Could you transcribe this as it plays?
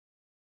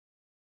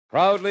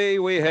Proudly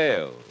we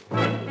hail.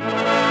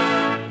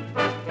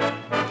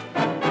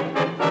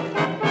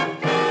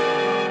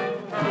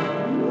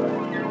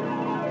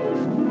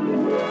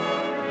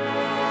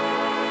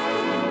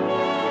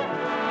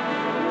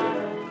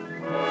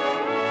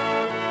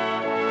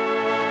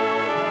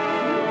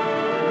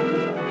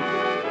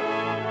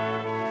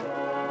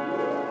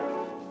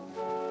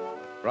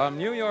 From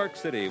New York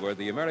City, where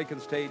the American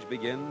stage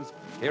begins,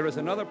 here is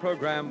another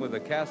program with a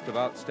cast of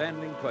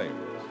outstanding players.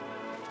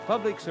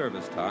 Public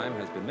service time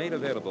has been made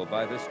available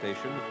by this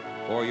station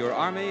for your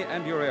Army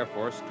and your Air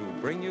Force to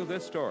bring you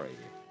this story.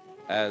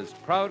 As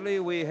proudly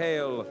we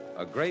hail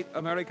a great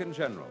American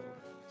general,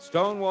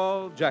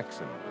 Stonewall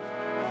Jackson.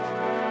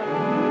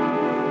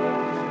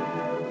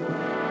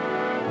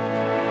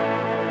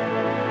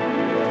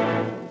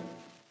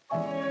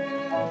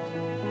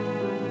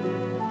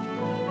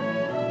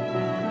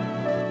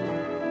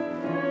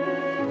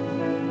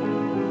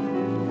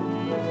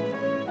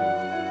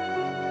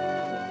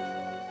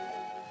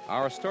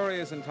 Our story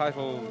is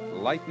entitled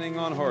Lightning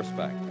on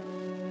Horseback,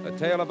 a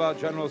tale about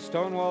General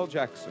Stonewall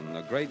Jackson,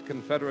 a great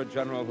Confederate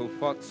general who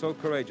fought so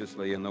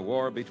courageously in the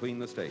war between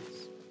the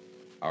states.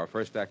 Our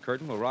first act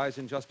curtain will rise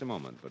in just a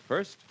moment, but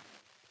first,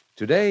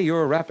 today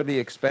your rapidly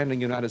expanding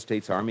United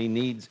States Army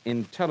needs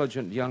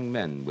intelligent young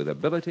men with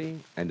ability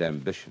and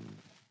ambition.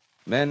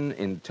 Men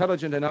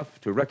intelligent enough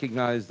to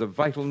recognize the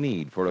vital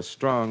need for a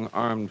strong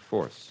armed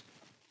force.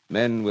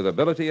 Men with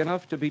ability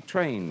enough to be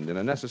trained in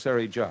a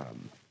necessary job.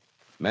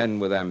 Men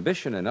with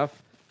ambition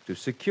enough to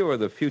secure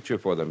the future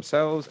for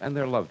themselves and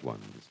their loved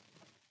ones.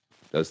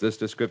 Does this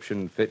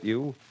description fit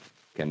you?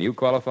 Can you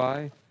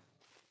qualify?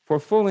 For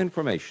full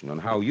information on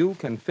how you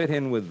can fit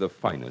in with the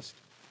finest,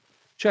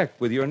 check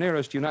with your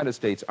nearest United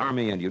States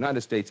Army and United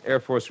States Air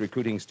Force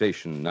recruiting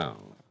station now.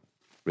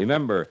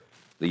 Remember,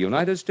 the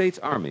United States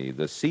Army,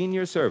 the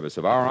senior service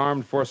of our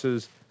armed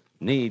forces,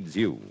 needs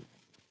you.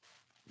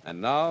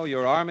 And now,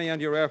 your Army and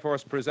your Air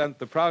Force present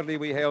the proudly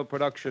we hail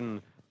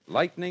production,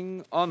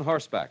 Lightning on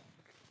Horseback.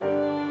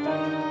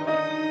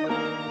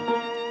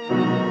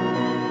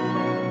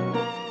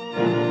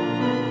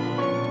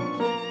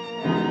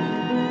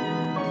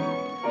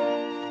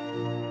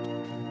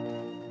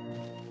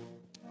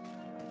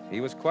 He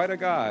was quite a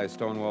guy,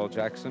 Stonewall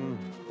Jackson,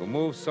 who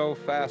moved so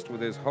fast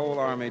with his whole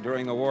army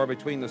during the war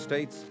between the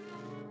states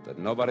that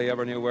nobody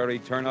ever knew where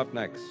he'd turn up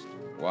next.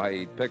 Why,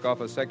 he'd pick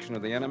off a section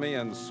of the enemy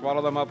and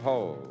swallow them up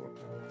whole.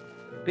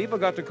 People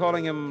got to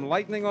calling him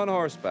Lightning on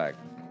Horseback.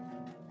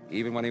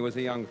 Even when he was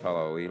a young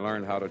fellow, he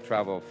learned how to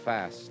travel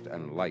fast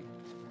and light.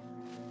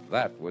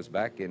 That was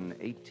back in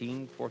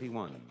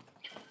 1841.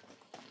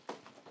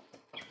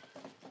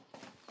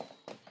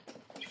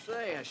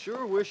 Say, I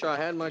sure wish I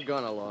had my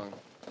gun along.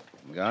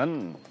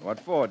 Gun? What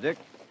for, Dick?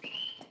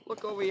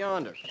 Look over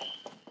yonder.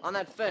 On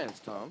that fence,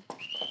 Tom.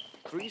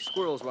 3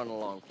 squirrels running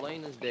along,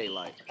 plain as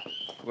daylight.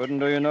 Wouldn't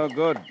do you no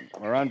good.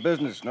 We're on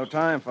business. No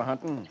time for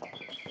hunting.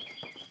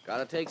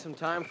 Gotta take some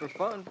time for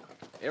fun.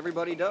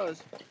 Everybody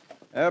does.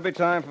 There'll be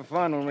time for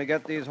fun when we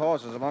get these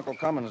horses of Uncle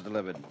Cummins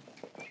delivered.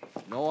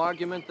 No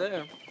argument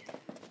there.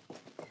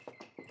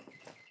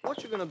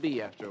 What you gonna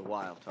be after a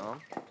while, Tom?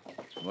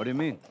 What do you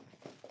mean?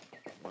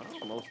 Well,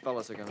 most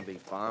fellas are gonna be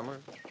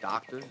farmers,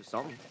 doctors, or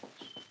something.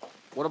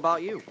 What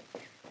about you?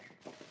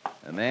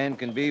 A man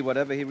can be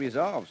whatever he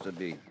resolves to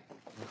be.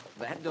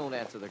 That don't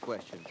answer the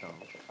question, Tom.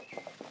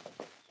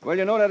 Well,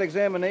 you know that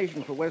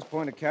examination for West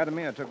Point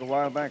Academy I took a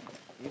while back?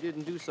 You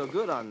didn't do so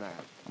good on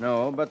that.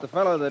 No, but the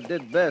fellow that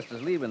did best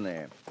is leaving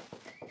there.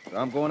 So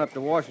I'm going up to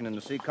Washington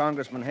to see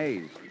Congressman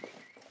Hayes.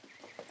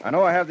 I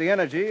know I have the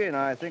energy, and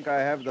I think I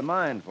have the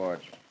mind for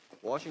it.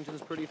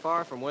 Washington's pretty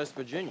far from West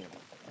Virginia.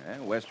 Yeah,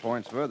 West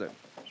Point's further.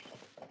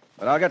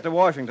 But I'll get to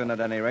Washington at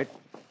any rate.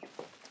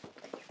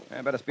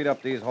 I better speed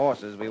up these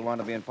horses. We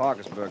want to be in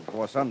Parkersburg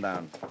before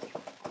sundown.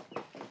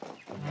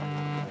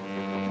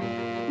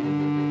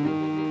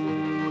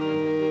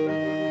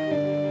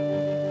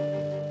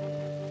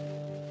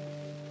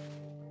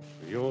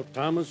 You're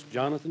Thomas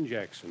Jonathan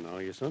Jackson,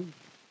 are you, son?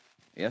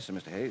 Yes, sir,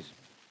 Mr. Hayes.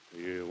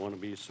 You want to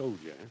be a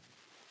soldier, huh?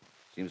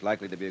 Seems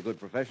likely to be a good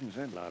profession,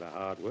 sir. A lot of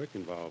hard work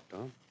involved,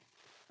 Tom.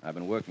 I've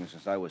been working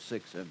since I was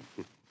 6, sir.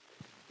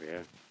 Yeah,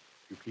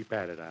 you keep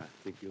at it, I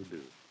think you'll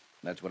do.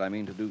 That's what I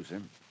mean to do,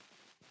 sir.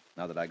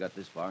 Now that I got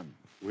this far.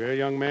 Well,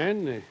 young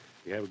man,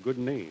 you have a good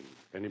name.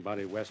 If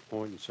anybody at West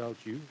Point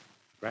insults you,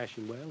 thrash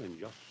him well and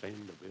just send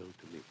the bill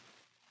to me.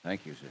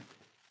 Thank you, sir.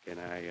 Can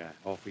I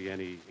offer you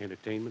any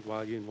entertainment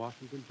while you're in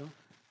Washington, Tom?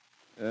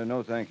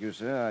 No, thank you,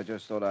 sir. I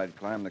just thought I'd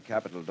climb the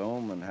Capitol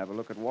Dome and have a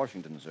look at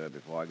Washington, sir,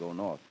 before I go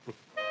north.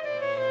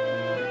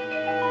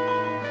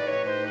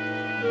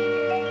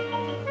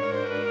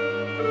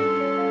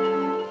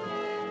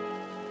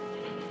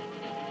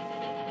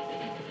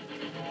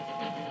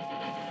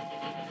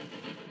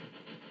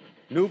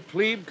 New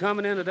plebe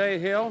coming in today,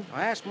 Hill?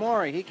 Well, ask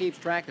Maury. He keeps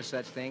track of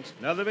such things.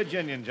 Another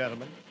Virginian,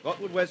 gentlemen. What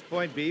would West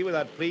Point be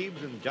without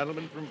plebes and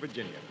gentlemen from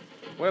Virginia?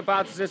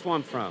 Whereabouts is this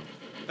one from?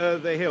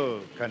 The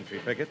hill country,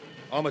 Pickett.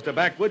 Almost a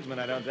backwoodsman,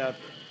 I don't doubt.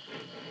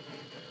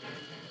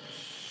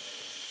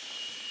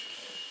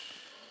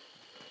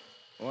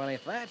 Well,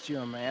 if that's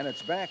your man,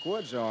 it's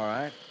backwoods, all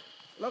right.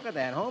 Look at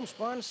that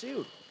homespun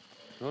suit.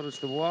 Notice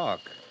the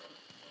walk.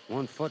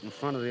 One foot in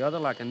front of the other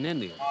like an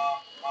Indian.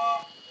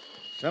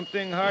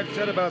 Something hard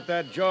said about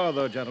that jaw,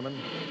 though, gentlemen.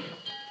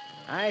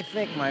 I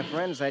think, my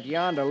friends, that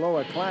yonder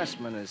lower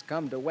classman has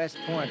come to West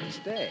Point to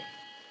stay.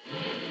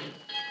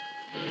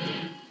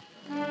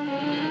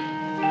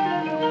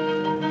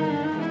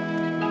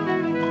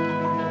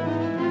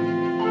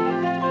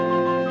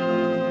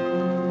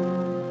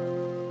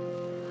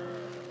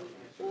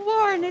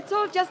 Warren, it's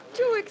all just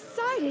too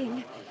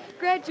exciting.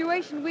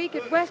 Graduation week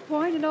at West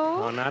Point and all.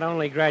 Well, not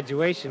only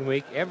graduation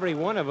week, every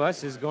one of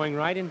us is going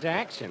right into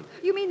action.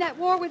 You mean that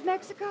war with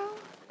Mexico?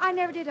 I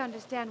never did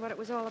understand what it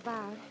was all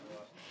about.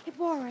 Hey,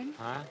 Warren.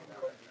 Huh?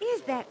 Who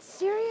is that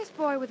serious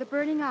boy with the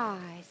burning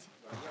eyes?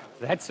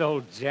 That's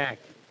old Jack.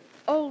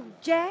 Old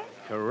Jack?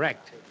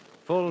 Correct.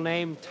 Full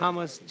name,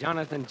 Thomas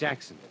Jonathan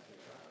Jackson.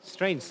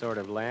 Strange sort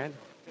of lad.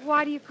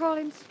 Why do you call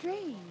him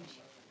strange?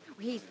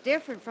 He's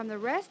different from the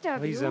rest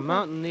of you. He's a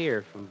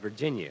mountaineer from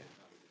Virginia.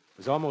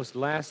 Was almost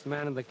last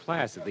man in the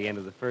class at the end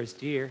of the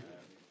first year.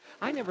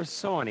 I never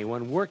saw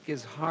anyone work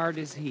as hard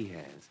as he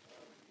has.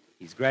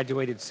 He's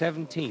graduated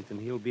 17th, and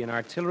he'll be an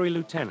artillery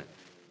lieutenant.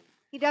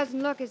 He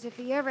doesn't look as if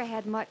he ever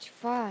had much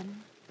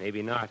fun.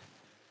 Maybe not.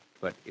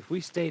 But if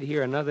we stayed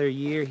here another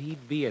year,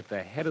 he'd be at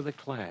the head of the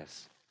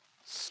class.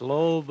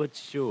 Slow but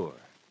sure.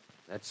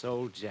 That's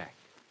old Jack.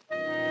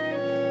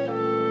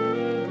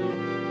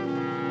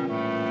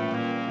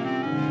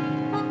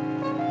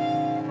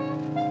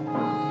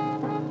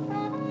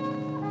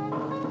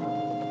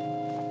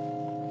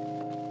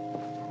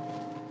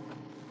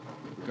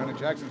 Lieutenant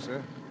Jackson,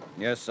 sir.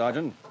 Yes,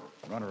 Sergeant.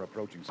 Runner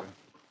approaching, sir.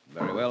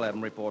 Very well. Have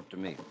him report to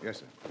me. Yes,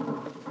 sir.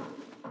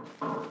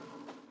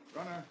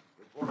 Runner,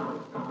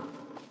 report.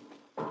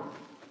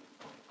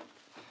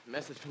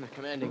 Message from the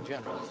commanding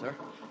general, sir.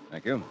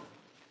 Thank you.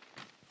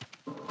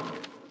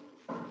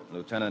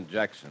 Lieutenant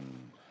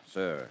Jackson,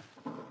 sir.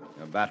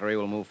 Your battery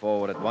will move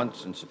forward at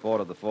once in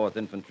support of the 4th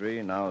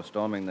Infantry, now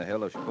storming the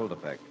hill of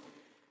Chapultepec.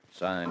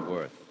 Signed,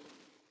 Worth.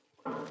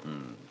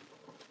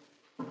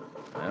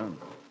 Well.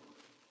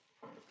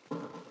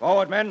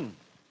 Forward, men.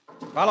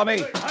 Follow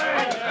me.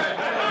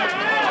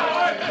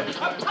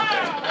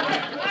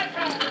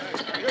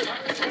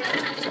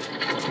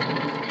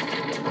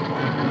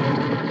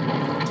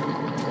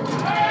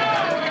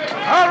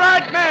 All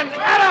right, men,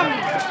 at 'em!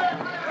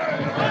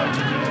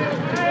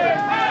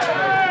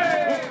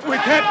 We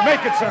can't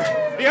make it, sir.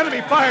 The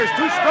enemy fire's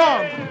too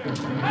strong.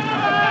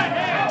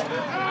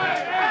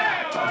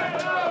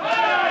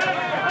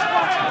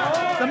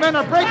 The men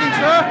are breaking,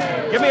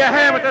 sir. Give me a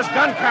hand with this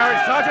gun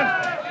carriage, Sergeant.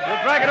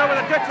 We'll drag it over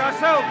the ditch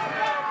ourselves.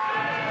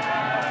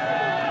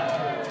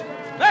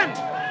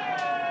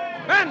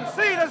 Men,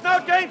 see, there's no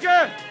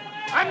danger.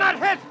 I'm not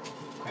hit.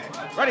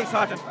 Ready,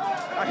 Sergeant.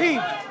 Now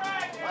heave.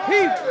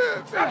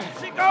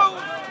 She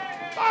goes.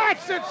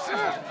 That's it,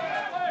 sir.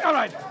 All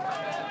right,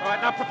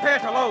 now prepare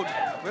to load.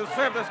 We'll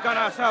serve this gun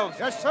ourselves.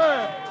 Yes,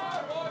 sir.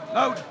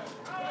 Load.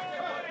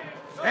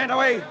 Stand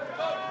away.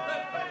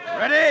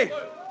 Ready?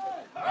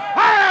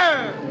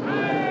 Fire!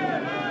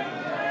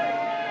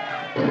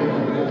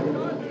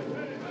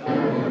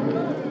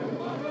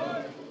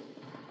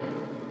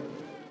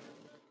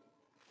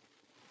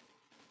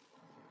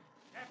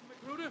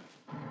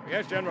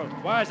 Yes, General.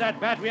 Why is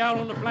that battery out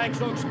on the flank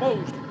so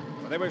exposed?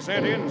 Well, they were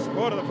sent in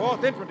support of the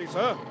 4th Infantry,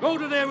 sir. Go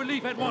to their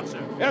relief at once,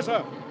 sir. Yes,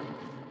 sir.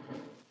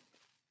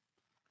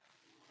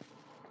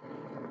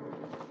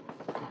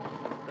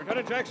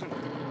 Lieutenant Jackson.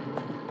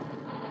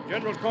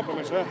 General's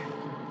compliments, sir.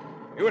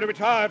 You were to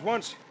retire at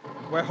once.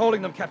 We're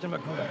holding them, Captain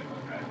McGruder.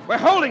 We're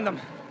holding them.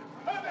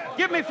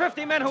 Give me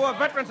 50 men who are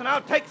veterans, and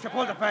I'll take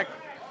Chapultepec.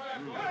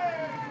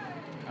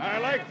 I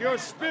like your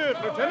spirit,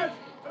 Lieutenant.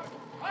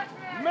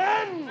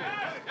 Men,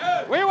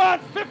 we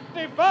want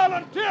 50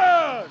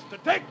 volunteers to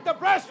take the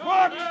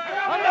breastworks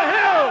on the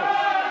hill.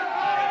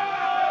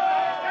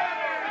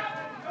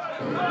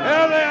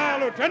 There they are,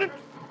 Lieutenant.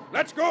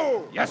 Let's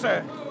go. Yes,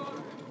 sir.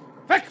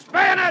 Fix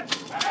bayonets!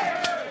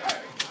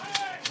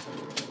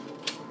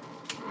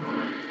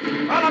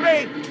 Follow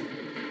me!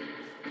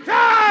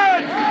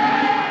 Charge!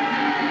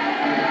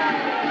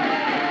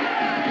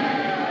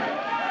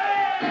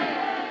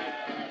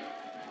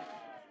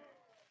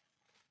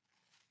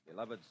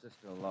 Beloved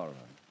Sister Laura,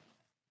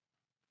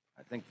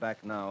 I think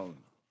back now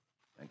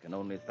and can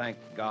only thank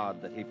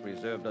God that he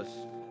preserved us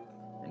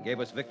and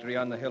gave us victory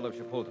on the hill of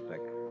Chapultepec.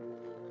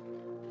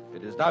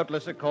 It is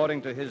doubtless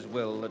according to his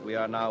will that we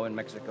are now in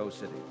Mexico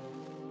City,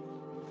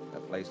 a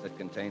place that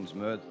contains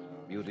mirth,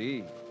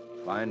 beauty,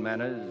 fine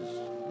manners,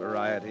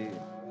 variety,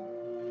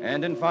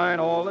 and in fine,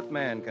 all that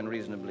man can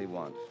reasonably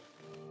want.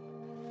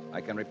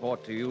 I can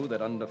report to you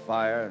that under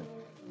fire,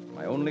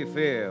 my only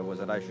fear was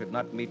that I should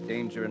not meet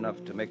danger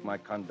enough to make my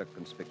conduct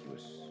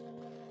conspicuous.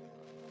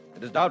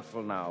 It is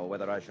doubtful now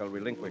whether I shall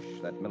relinquish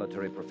that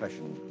military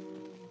profession,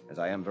 as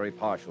I am very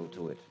partial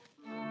to it.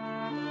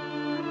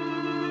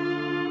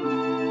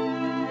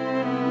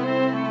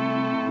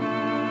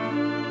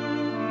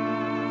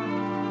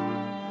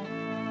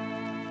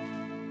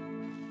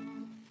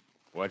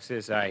 What's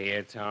this I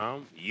hear,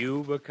 Tom?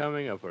 You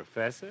becoming a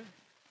professor?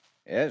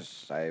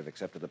 Yes, I've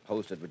accepted the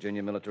post at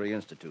Virginia Military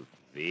Institute.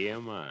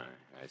 VMI.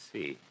 I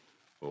see.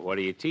 Well, what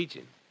are you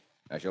teaching?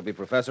 I shall be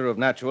professor of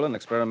natural and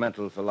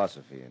experimental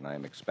philosophy, and I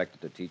am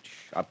expected to teach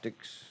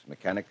optics,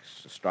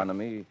 mechanics,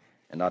 astronomy,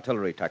 and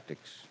artillery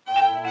tactics.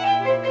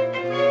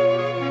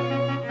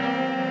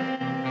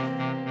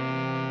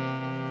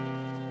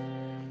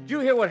 Did you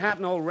hear what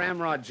happened to old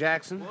Ramrod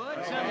Jackson?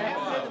 What? Something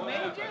happened to the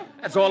major?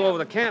 That's all over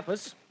the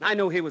campus. I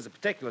knew he was a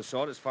particular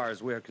sort as far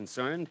as we're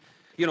concerned.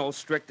 You know,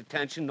 strict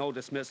attention, no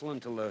dismissal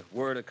until the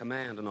word of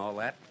command and all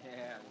that.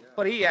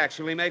 But he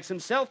actually makes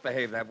himself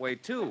behave that way,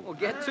 too. Well,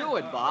 get to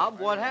it, Bob.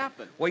 What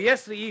happened? Well,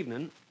 yesterday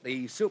evening,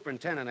 the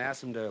superintendent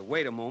asked him to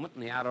wait a moment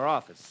in the outer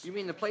office. You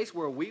mean the place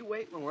where we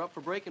wait when we're up for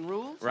breaking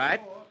rules?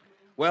 Right.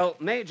 Well,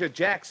 Major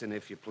Jackson,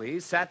 if you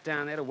please, sat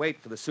down there to wait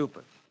for the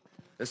super.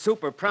 The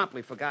super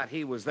promptly forgot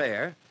he was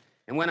there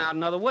and went out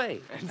another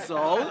way. And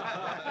so?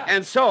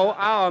 And so,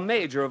 our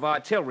major of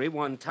artillery,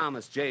 one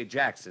Thomas J.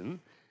 Jackson,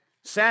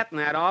 sat in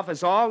that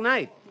office all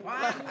night.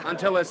 What?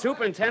 Until the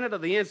superintendent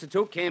of the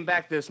institute came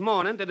back this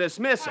morning to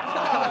dismiss him.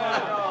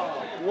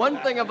 One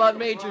thing about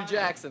Major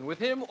Jackson, with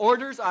him,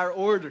 orders are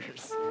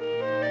orders.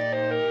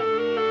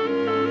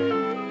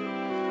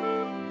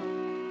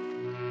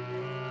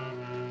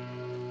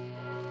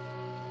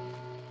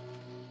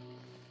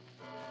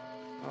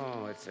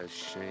 Oh, it's a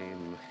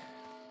shame.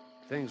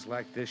 Things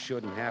like this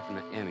shouldn't happen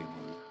to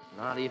anyone.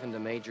 Not even to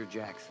Major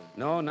Jackson.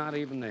 No, not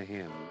even to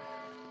him.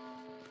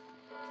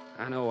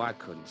 I know I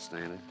couldn't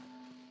stand it.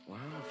 Well,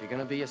 if you're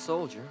going to be a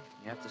soldier,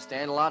 you have to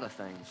stand a lot of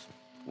things.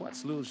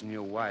 What's losing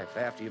your wife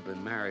after you've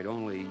been married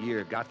only a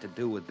year got to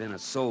do with being a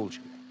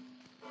soldier?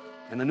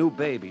 And the new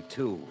baby,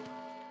 too.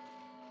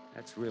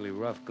 That's really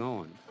rough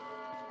going.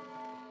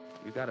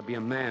 You got to be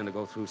a man to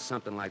go through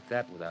something like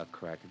that without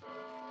cracking.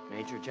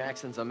 Major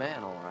Jackson's a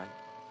man, all right.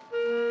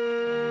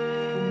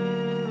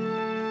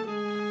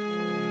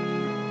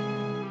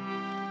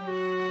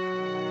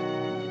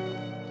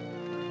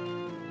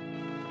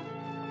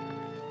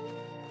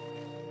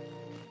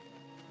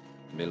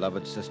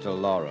 Beloved Sister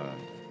Laura,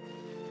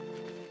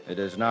 it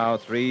is now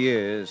 3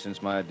 years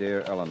since my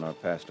dear Eleanor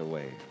passed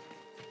away.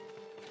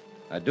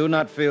 I do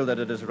not feel that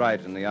it is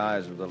right in the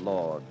eyes of the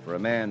Lord for a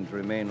man to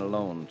remain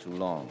alone too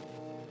long.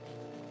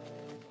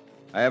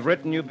 I have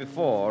written you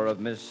before of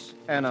Miss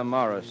Anna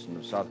Morrison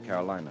of South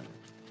Carolina.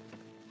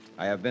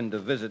 I have been to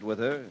visit with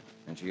her,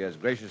 and she has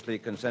graciously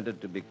consented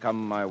to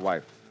become my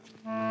wife.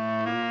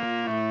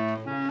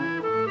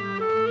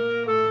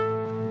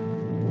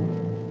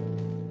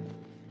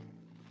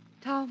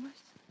 Thomas?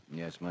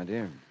 Yes, my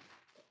dear.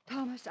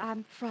 Thomas,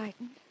 I'm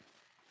frightened.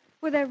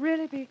 Will there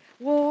really be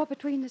war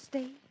between the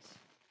states?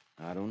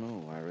 I don't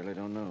know. I really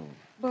don't know.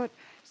 But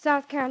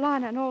South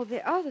Carolina and all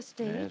the other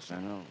states... Yes,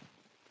 I know.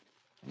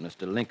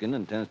 Mr. Lincoln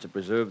intends to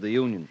preserve the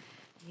Union.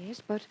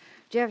 Yes, but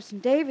Jefferson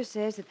Davis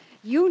says that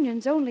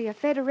Union's only a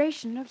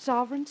federation of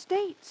sovereign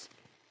states.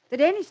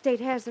 That any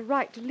state has the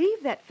right to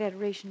leave that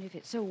federation if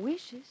it so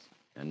wishes.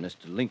 And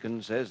Mr.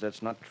 Lincoln says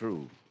that's not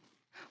true.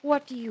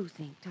 What do you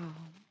think, Tom?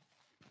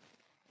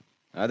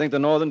 I think the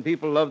Northern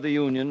people love the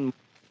Union,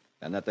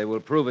 and that they will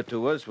prove it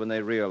to us when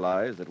they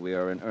realize that we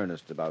are in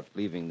earnest about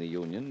leaving the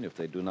Union if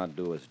they do not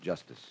do us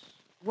justice.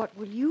 What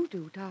will you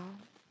do, Tom?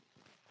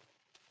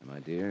 My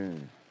dear,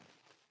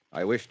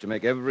 I wish to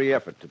make every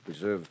effort to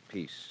preserve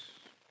peace.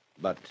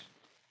 But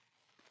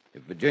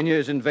if Virginia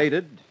is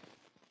invaded,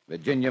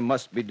 Virginia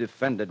must be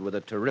defended with a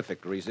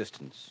terrific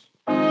resistance.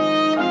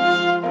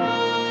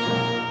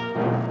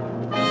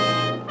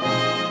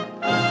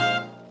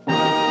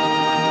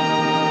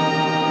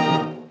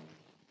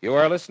 You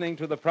are listening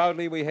to the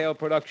Proudly We Hail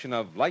production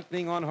of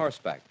Lightning on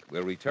Horseback.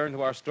 We'll return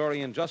to our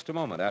story in just a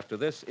moment after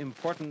this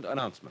important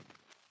announcement.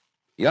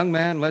 Young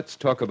man, let's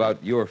talk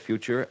about your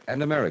future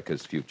and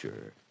America's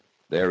future.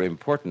 They're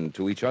important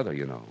to each other,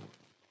 you know.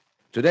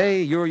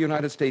 Today, your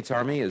United States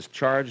Army is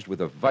charged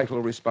with a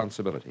vital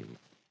responsibility.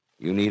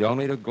 You need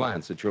only to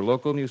glance at your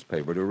local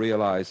newspaper to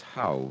realize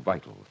how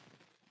vital.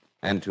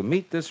 And to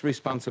meet this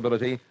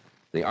responsibility,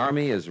 the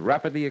Army is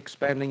rapidly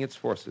expanding its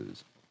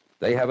forces.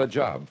 They have a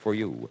job for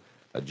you.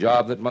 A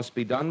job that must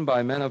be done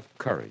by men of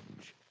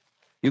courage.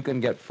 You can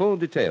get full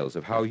details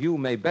of how you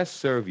may best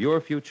serve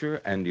your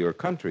future and your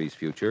country's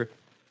future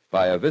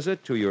by a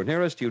visit to your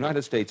nearest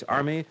United States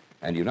Army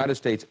and United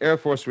States Air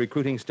Force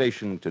recruiting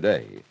station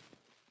today.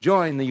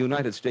 Join the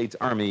United States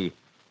Army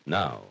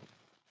now.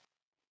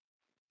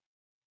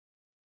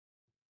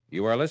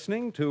 You are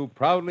listening to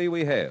Proudly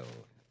We Hail.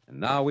 And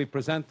now we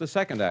present the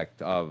second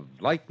act of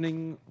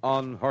Lightning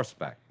on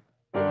Horseback.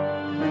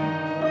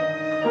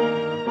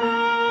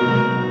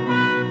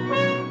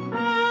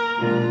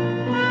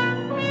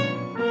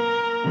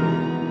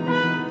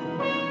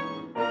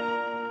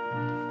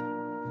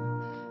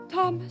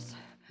 Thomas.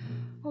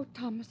 Oh,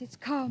 Thomas, it's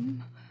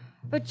come.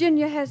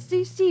 Virginia has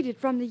seceded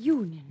from the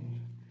Union.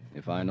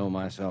 If I know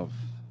myself,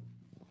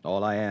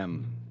 all I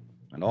am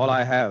and all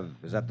I have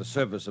is at the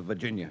service of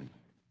Virginia.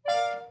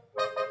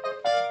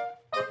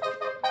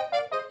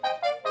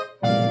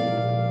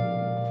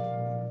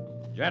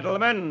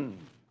 Gentlemen,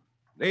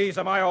 these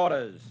are my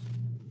orders.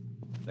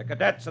 The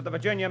cadets of the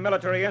Virginia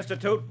Military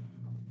Institute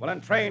will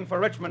entrain for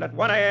Richmond at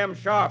 1 a.m.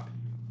 sharp.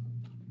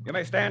 You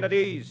may stand at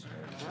ease.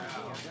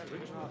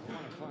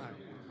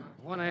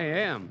 1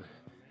 a.m.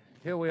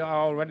 Here we are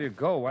all ready to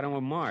go. Why don't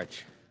we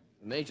march?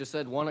 The Major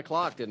said 1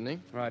 o'clock, didn't he?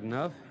 Right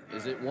enough.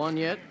 Is it 1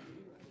 yet?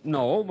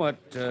 No, but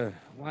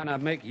why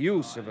not make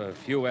use of a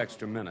few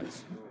extra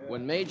minutes?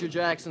 When Major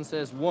Jackson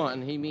says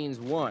 1, he means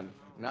 1.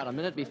 Not a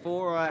minute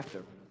before or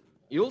after.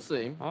 You'll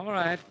see. All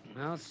right,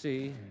 I'll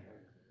see.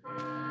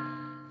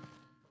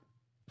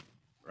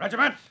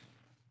 Regiment,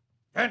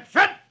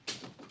 attention!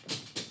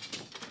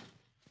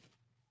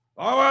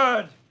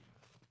 Forward!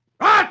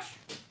 March!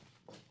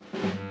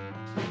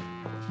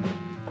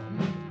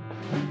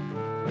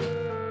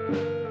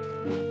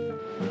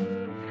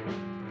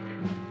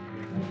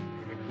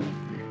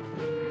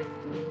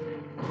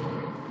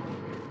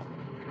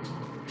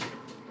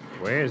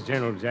 Where's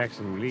General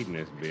Jackson leading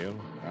us, Bill?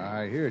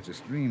 I hear it's a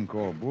stream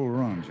called Bull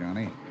Run,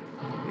 Johnny.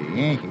 The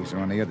Yankees are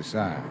on the other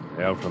side.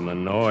 Well, from the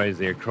noise,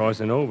 they're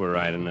crossing over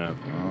right enough.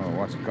 Oh,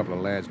 what's a couple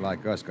of lads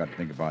like us got to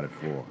think about it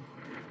for?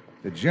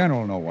 The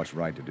general know what's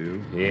right to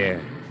do. Yeah,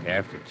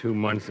 after 2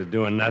 months of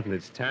doing nothing,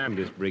 it's time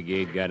this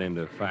brigade got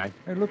into a fight.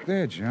 Hey, look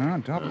there,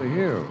 John, top of the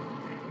hill.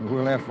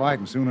 We'll have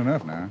fighting soon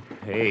enough now.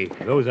 Hey,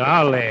 those are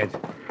our lads.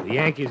 The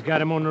Yankees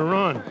got him on the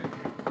run.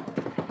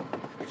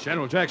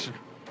 General Jackson,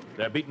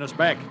 they're beating us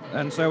back.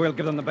 Then, sir, we'll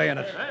give them the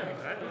bayonet.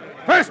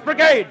 First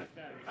Brigade,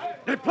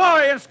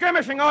 deploy in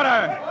skirmishing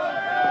order.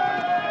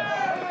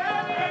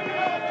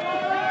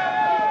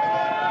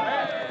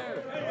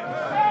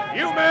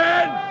 You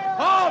men,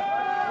 halt!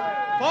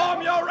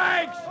 Form your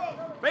ranks!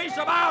 Face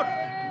about!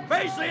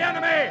 Face the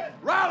enemy!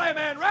 Rally,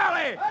 men,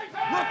 rally!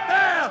 Look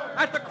there,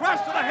 at the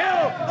crest of the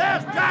hill,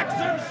 there's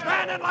Jackson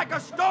standing like a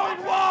stone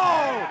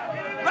wall!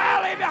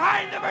 Rally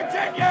behind the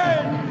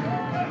Virginians!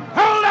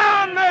 Hold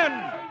on,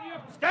 men!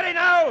 Steady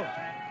now!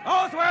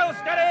 All's well,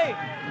 steady!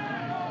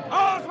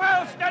 All's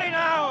well, steady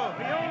now!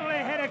 We only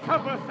had a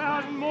couple of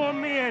thousand more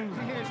men.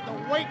 It's the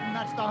waiting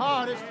that's the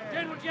hardest.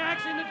 General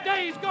Jackson, the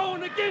day's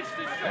going against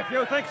us. If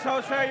you think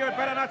so, sir, you'd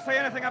better not say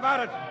anything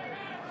about it.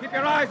 Keep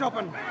your eyes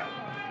open.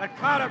 That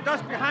cloud of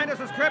dust behind us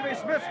is Kirby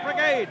Smith's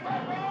brigade.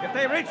 If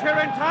they reach here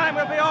in time,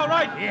 we'll be all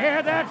right. You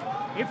hear that?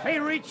 If they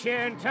reach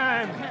here in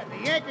time.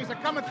 The Yankees are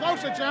coming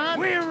closer, John.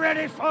 We're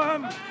ready for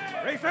them.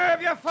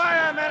 Reserve your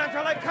fire, men,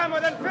 until they come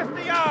within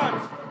 50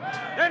 yards.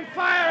 Then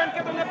fire and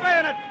give them the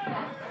bayonet.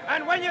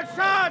 And when you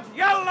charge,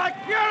 yell like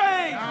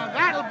furies! Now,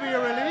 that'll be a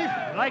relief.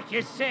 Like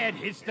you said,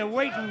 it's the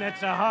waiting that's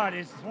the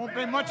hardest. Won't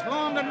be much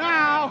longer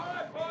now.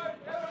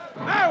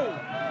 Now!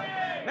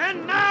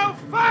 And now,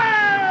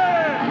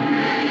 fire!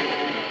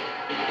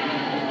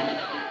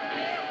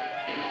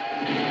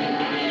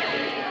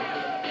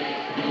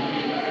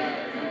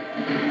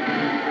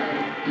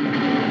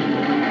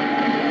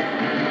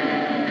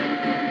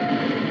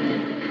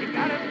 We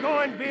got him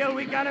going, Bill.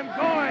 We got him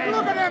going.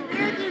 Look at them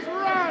Yankees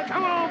run.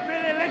 Come on,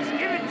 Billy. Let's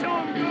give it to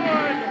him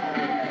good.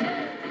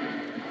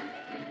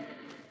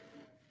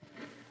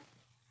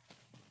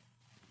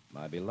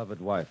 My beloved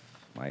wife,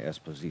 my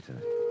Esposita.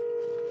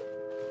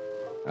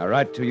 I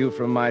write to you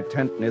from my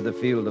tent near the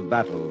field of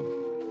battle,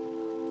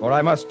 for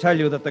I must tell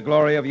you that the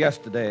glory of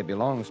yesterday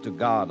belongs to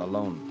God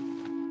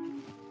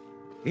alone.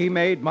 He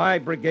made my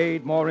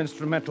brigade more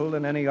instrumental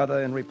than any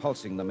other in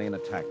repulsing the main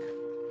attack.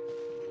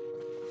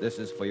 This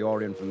is for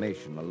your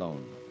information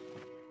alone.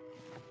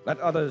 Let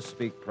others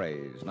speak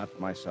praise, not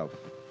myself.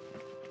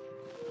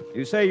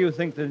 You say you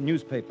think the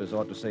newspapers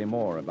ought to say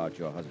more about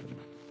your husband.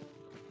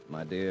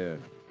 My dear,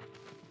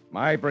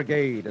 my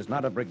brigade is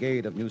not a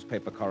brigade of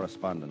newspaper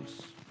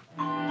correspondents.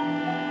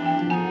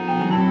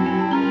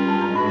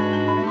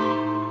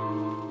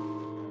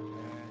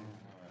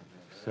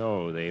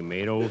 So they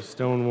made old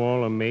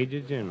Stonewall a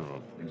major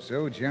general. And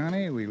so,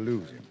 Johnny, we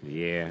lose him.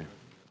 Yeah.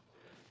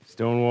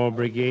 Stonewall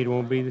Brigade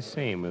won't be the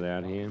same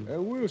without him.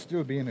 We'll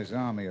still be in his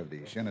army of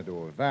the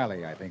Shenandoah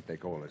Valley, I think they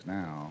call us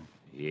now.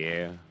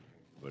 Yeah,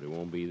 but it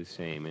won't be the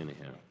same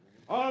anyhow.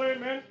 All in,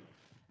 men.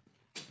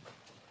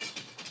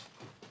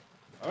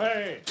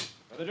 Hooray!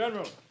 For the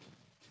general.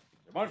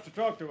 He wants to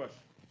talk to us.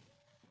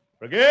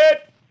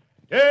 Brigade!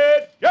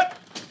 Get!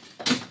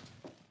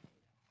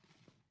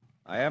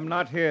 I am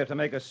not here to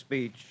make a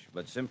speech,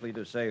 but simply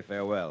to say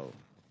farewell.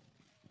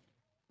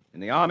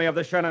 In the Army of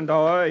the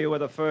Shenandoah, you were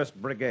the 1st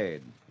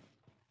Brigade.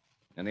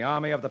 In the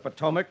Army of the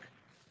Potomac,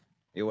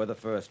 you were the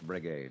 1st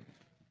Brigade.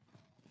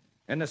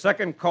 In the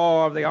 2nd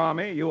Corps of the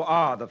Army, you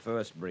are the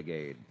 1st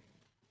Brigade.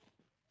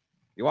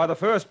 You are the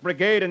 1st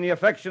Brigade in the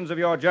affections of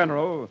your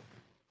general,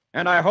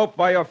 and I hope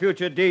by your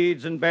future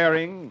deeds and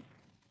bearing,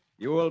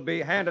 you will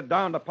be handed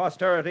down to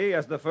posterity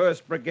as the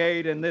 1st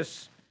Brigade in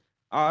this,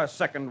 our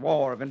 2nd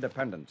War of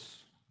Independence.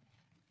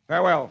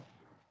 Farewell.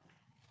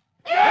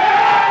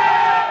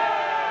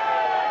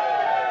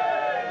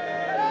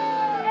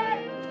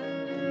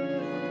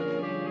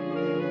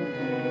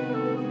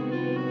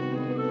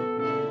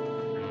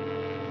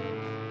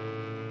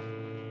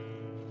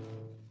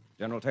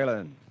 General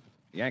Taylor,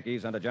 the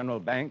Yankees under General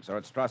Banks are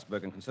at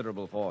Strasburg in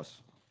considerable force.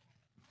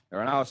 There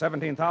are now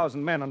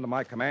 17,000 men under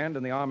my command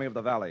in the Army of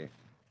the Valley.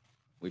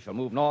 We shall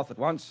move north at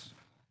once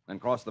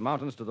and cross the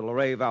mountains to the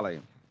Luray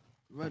Valley.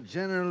 But,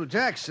 General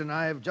Jackson,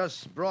 I have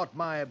just brought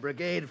my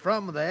brigade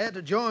from there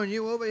to join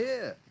you over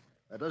here.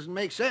 That doesn't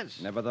make sense.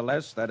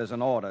 Nevertheless, that is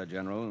an order,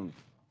 General.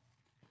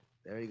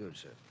 Very good,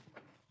 sir.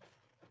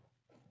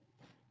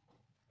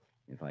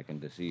 If I can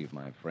deceive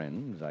my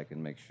friends, I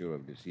can make sure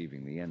of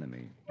deceiving the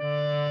enemy.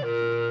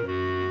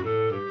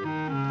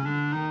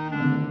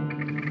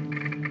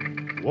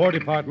 War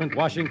Department,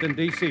 Washington,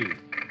 D.C.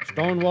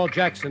 Stonewall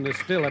Jackson is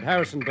still at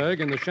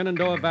Harrisonburg in the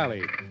Shenandoah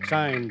Valley.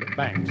 Signed,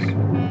 Banks.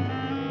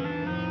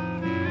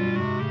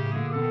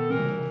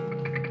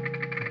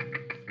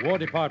 War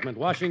Department,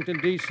 Washington,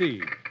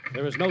 D.C.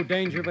 There is no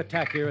danger of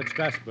attack here at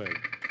Strasburg.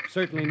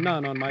 Certainly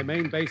none on my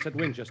main base at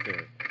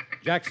Winchester.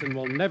 Jackson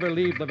will never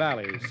leave the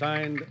valley.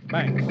 Signed,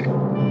 Banks.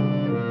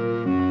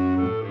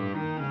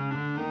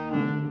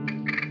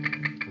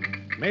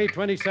 May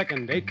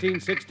 22nd,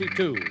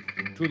 1862.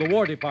 To the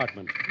War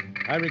Department.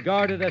 I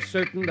regard it as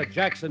certain that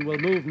Jackson will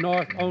move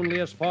north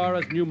only as far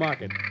as New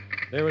Market.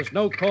 There is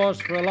no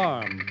cause for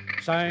alarm.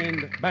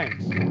 Signed,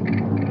 Banks.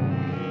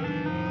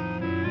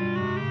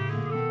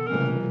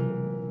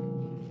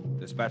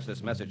 Dispatch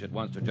this message at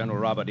once to General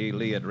Robert E.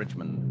 Lee at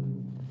Richmond.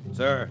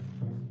 Sir,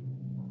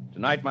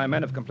 tonight my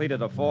men have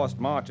completed a forced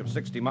march of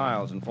 60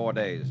 miles in 4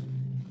 days.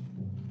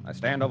 I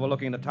stand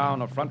overlooking the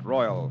town of Front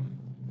Royal,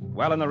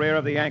 well in the rear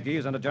of the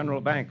Yankees and of General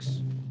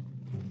Banks.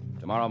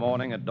 Tomorrow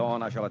morning at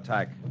dawn I shall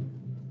attack.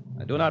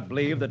 I do not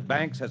believe that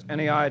Banks has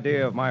any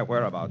idea of my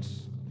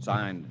whereabouts.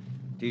 Signed,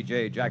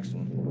 T.J.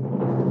 Jackson.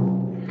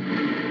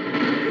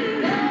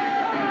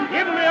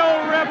 Give him the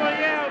old rebel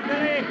yell,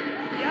 Billy.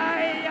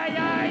 Yay, yay,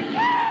 yay,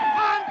 yay!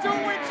 On to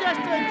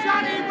Winchester,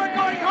 Johnny. We're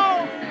going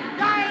home.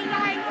 Yay,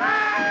 yay,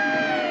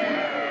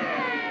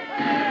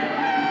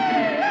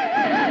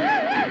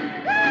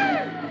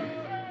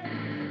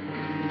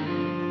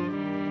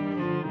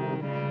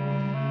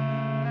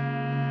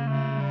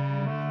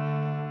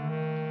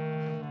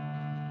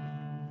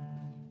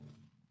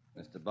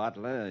 Mr.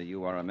 Butler,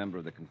 you are a member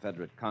of the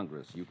Confederate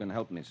Congress. You can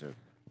help me, sir.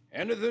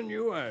 Anything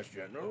you ask,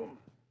 General.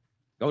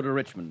 Go to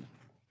Richmond.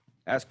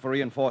 Ask for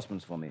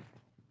reinforcements for me.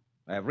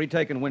 I have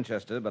retaken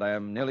Winchester, but I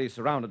am nearly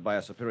surrounded by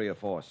a superior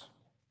force.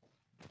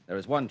 There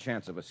is one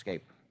chance of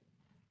escape.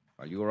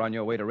 While you are on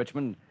your way to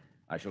Richmond,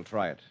 I shall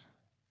try it.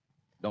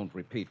 Don't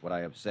repeat what I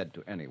have said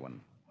to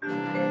anyone.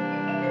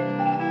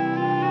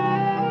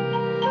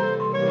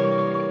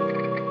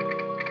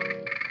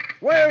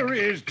 Where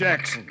is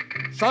Jackson?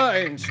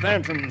 Signed,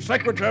 Stanton,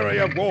 Secretary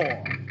of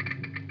War.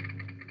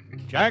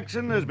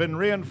 Jackson has been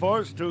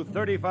reinforced to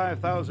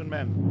 35,000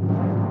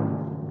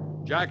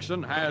 men.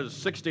 Jackson has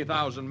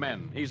 60,000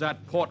 men. He's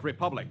at Port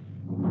Republic.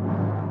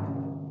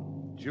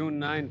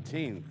 June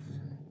 19th.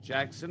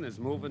 Jackson is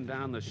moving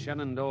down the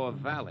Shenandoah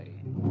Valley.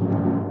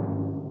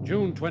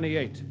 June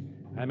 28.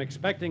 I'm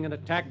expecting an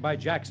attack by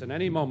Jackson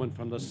any moment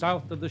from the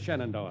south of the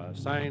Shenandoah.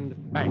 Signed,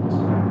 Banks.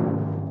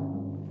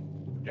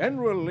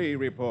 General Lee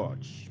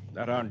reports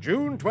that on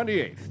June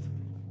 28th,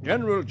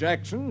 General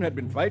Jackson had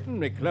been fighting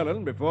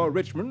McClellan before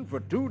Richmond for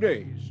 2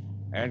 days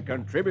and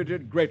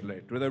contributed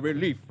greatly to the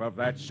relief of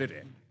that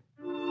city.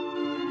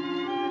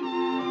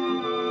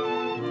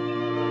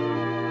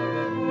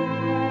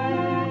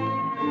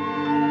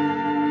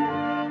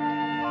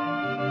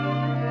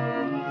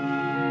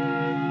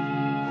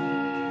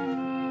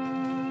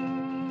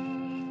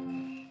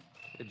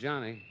 Hey,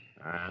 Johnny.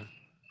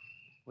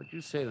 What'd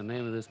you say the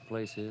name of this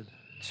place is?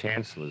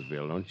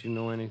 Chancellorsville. Don't you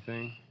know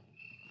anything?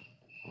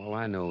 All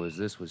I know is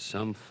this was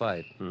some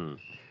fight.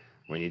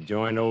 When you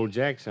joined old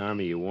Jack's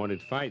army, you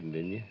wanted fighting,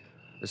 didn't you?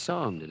 I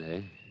saw him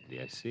today.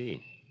 Yeah, I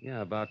see.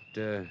 Yeah, about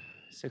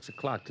 6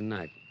 o'clock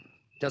tonight.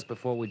 Just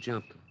before we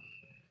jumped.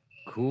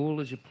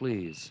 Cool as you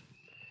please.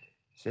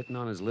 Sitting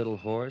on his little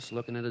horse,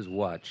 looking at his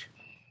watch.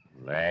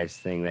 Last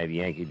thing that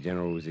Yankee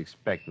general was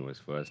expecting was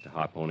for us to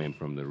hop on him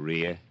from the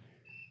rear.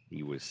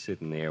 He was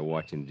sitting there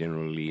watching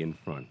General Lee in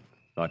front.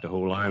 Thought the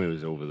whole army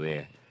was over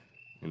there.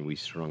 And we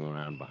strung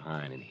around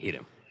behind and hit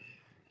him.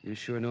 You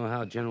sure know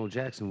how General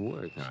Jackson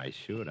works. I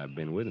should. I've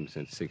been with him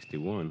since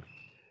 61.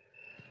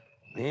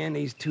 Man,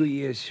 these 2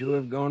 years sure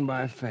have gone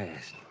by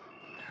fast.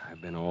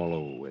 I've been all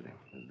over with him.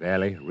 The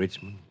valley,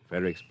 Richmond,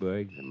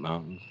 Fredericksburg, the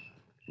mountains,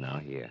 now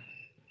here.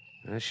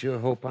 I sure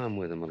hope I'm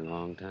with him a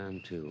long time,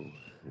 too.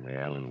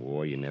 Well, in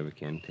war, you never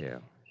can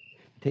tell.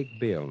 Take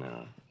Bill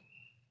now.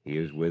 He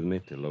was with me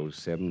till those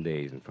 7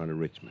 days in front of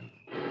Richmond.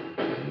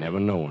 You never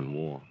know in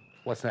war.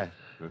 What's that?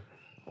 Huh?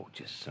 Oh,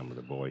 just some of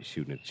the boys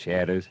shooting at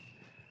chatters.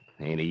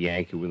 Ain't a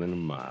Yankee within a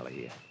mile of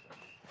here.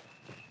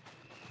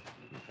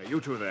 Hey,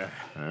 you two there.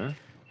 Huh?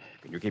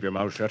 Can you keep your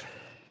mouth shut?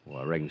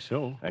 Well, I reckon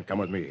so. And come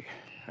with me.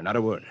 And not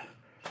a word.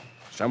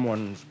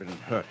 Someone's been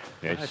hurt.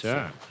 Yes,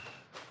 sir.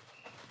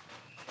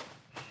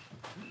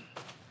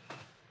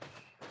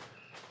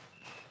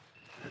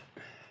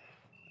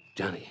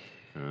 Johnny.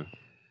 Huh?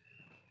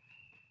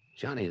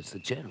 Johnny, it's the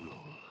general.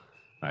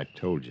 I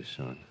told you,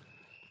 son.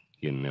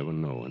 You never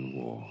know in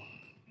war.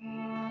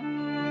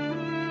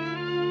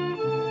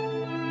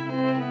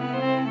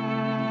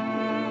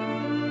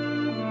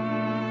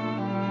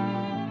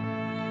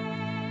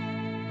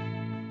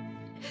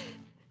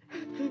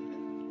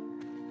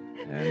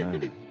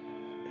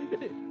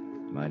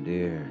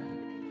 dear,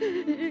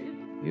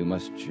 you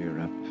must cheer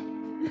up.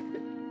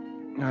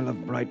 I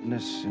love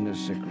brightness in the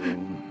sick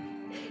room.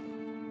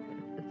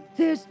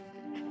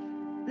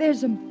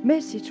 There's a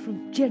message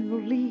from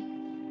General Lee.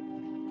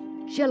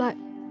 Shall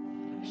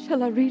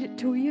I read it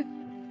to you?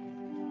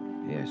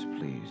 Yes,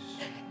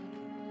 please.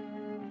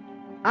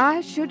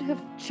 I should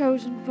have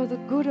chosen for the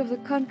good of the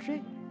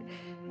country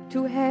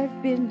to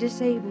have been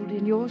disabled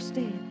in your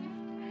stead.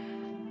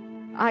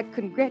 I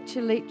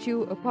congratulate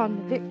you upon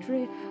the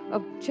victory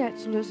of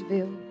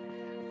Chancellorsville,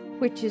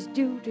 which is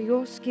due to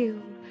your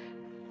skill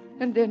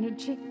and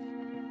energy.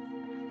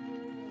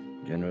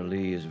 General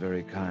Lee is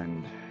very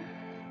kind,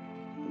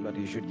 but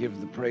he should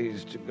give the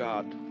praise to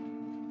God.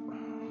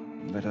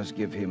 Let us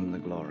give him the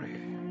glory.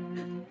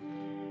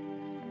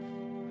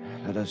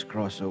 Let us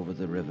cross over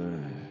the river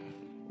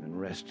and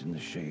rest in the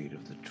shade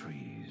of the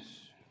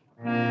trees.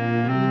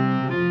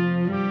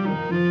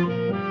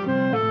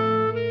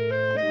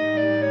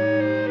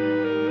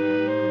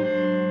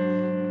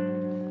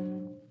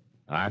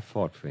 I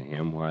fought for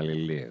him while he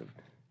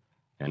lived,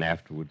 and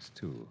afterwards,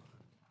 too,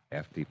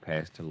 after he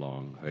passed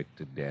along, hurt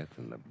to death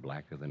in the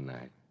black of the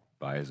night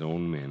by his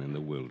own men in the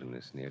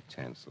wilderness near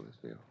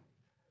Chancellorsville.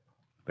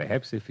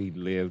 Perhaps if he'd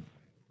lived,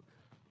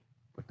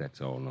 but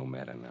that's all no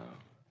matter now.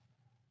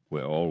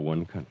 We're all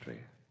one country,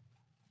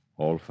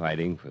 all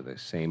fighting for the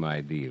same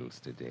ideals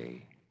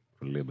today,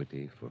 for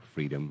liberty, for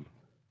freedom,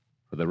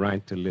 for the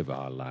right to live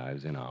our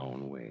lives in our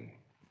own way.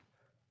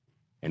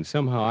 And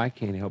somehow I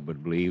can't help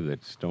but believe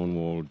that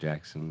Stonewall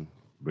Jackson,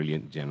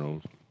 brilliant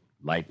general,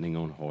 lightning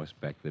on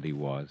horseback that he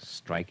was,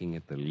 striking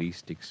at the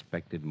least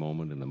expected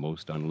moment in the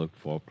most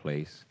unlooked-for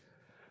place,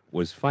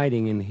 was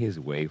fighting in his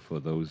way for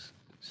those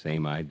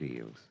same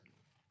ideals.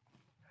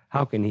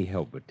 How can he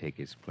help but take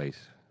his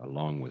place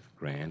along with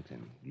Grant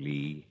and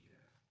Lee,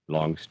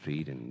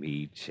 Longstreet and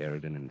Meade,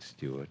 Sheridan and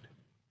Stewart,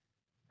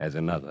 as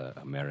another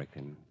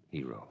American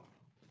hero?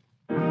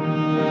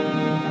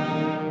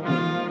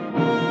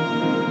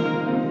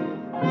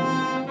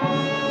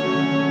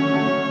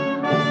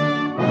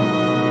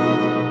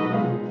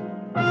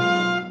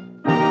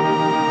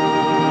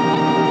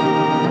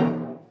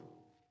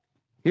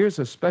 Here's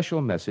a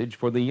special message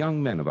for the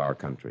young men of our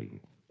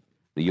country.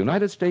 The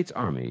United States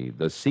Army,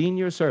 the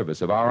senior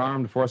service of our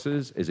armed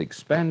forces, is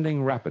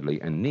expanding rapidly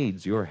and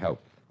needs your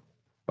help.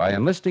 By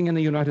enlisting in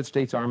the United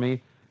States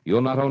Army,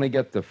 you'll not only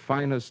get the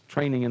finest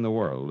training in the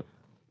world,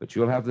 but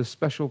you'll have the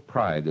special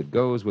pride that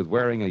goes with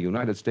wearing a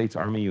United States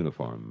Army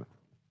uniform.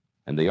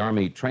 And the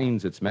Army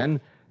trains its men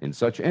in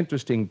such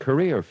interesting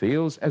career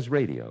fields as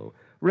radio,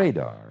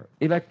 radar,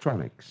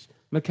 electronics,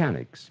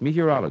 mechanics,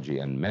 meteorology,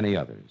 and many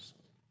others.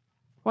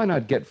 Why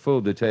not get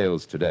full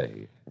details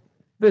today?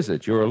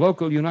 Visit your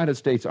local United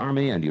States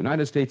Army and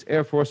United States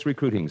Air Force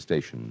recruiting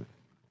station.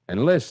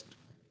 Enlist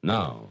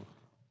now.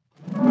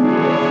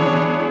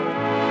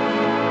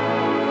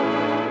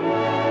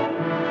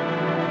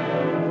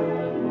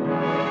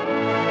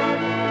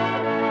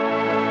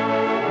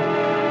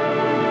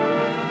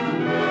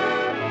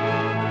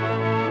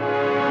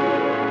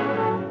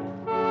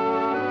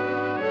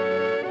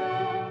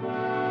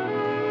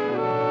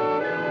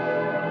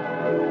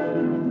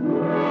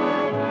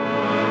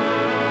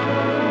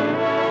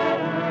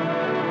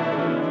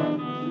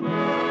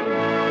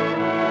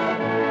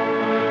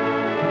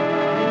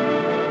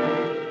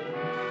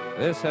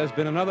 This has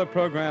been another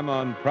program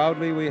on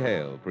Proudly We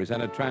Hail,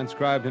 presented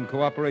transcribed in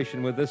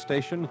cooperation with this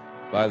station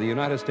by the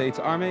United States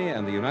Army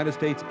and the United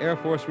States Air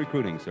Force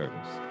Recruiting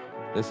Service.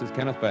 This is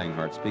Kenneth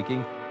Banghart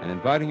speaking and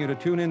inviting you to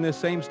tune in this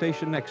same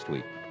station next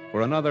week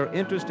for another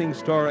interesting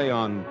story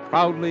on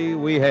Proudly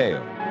We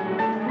Hail.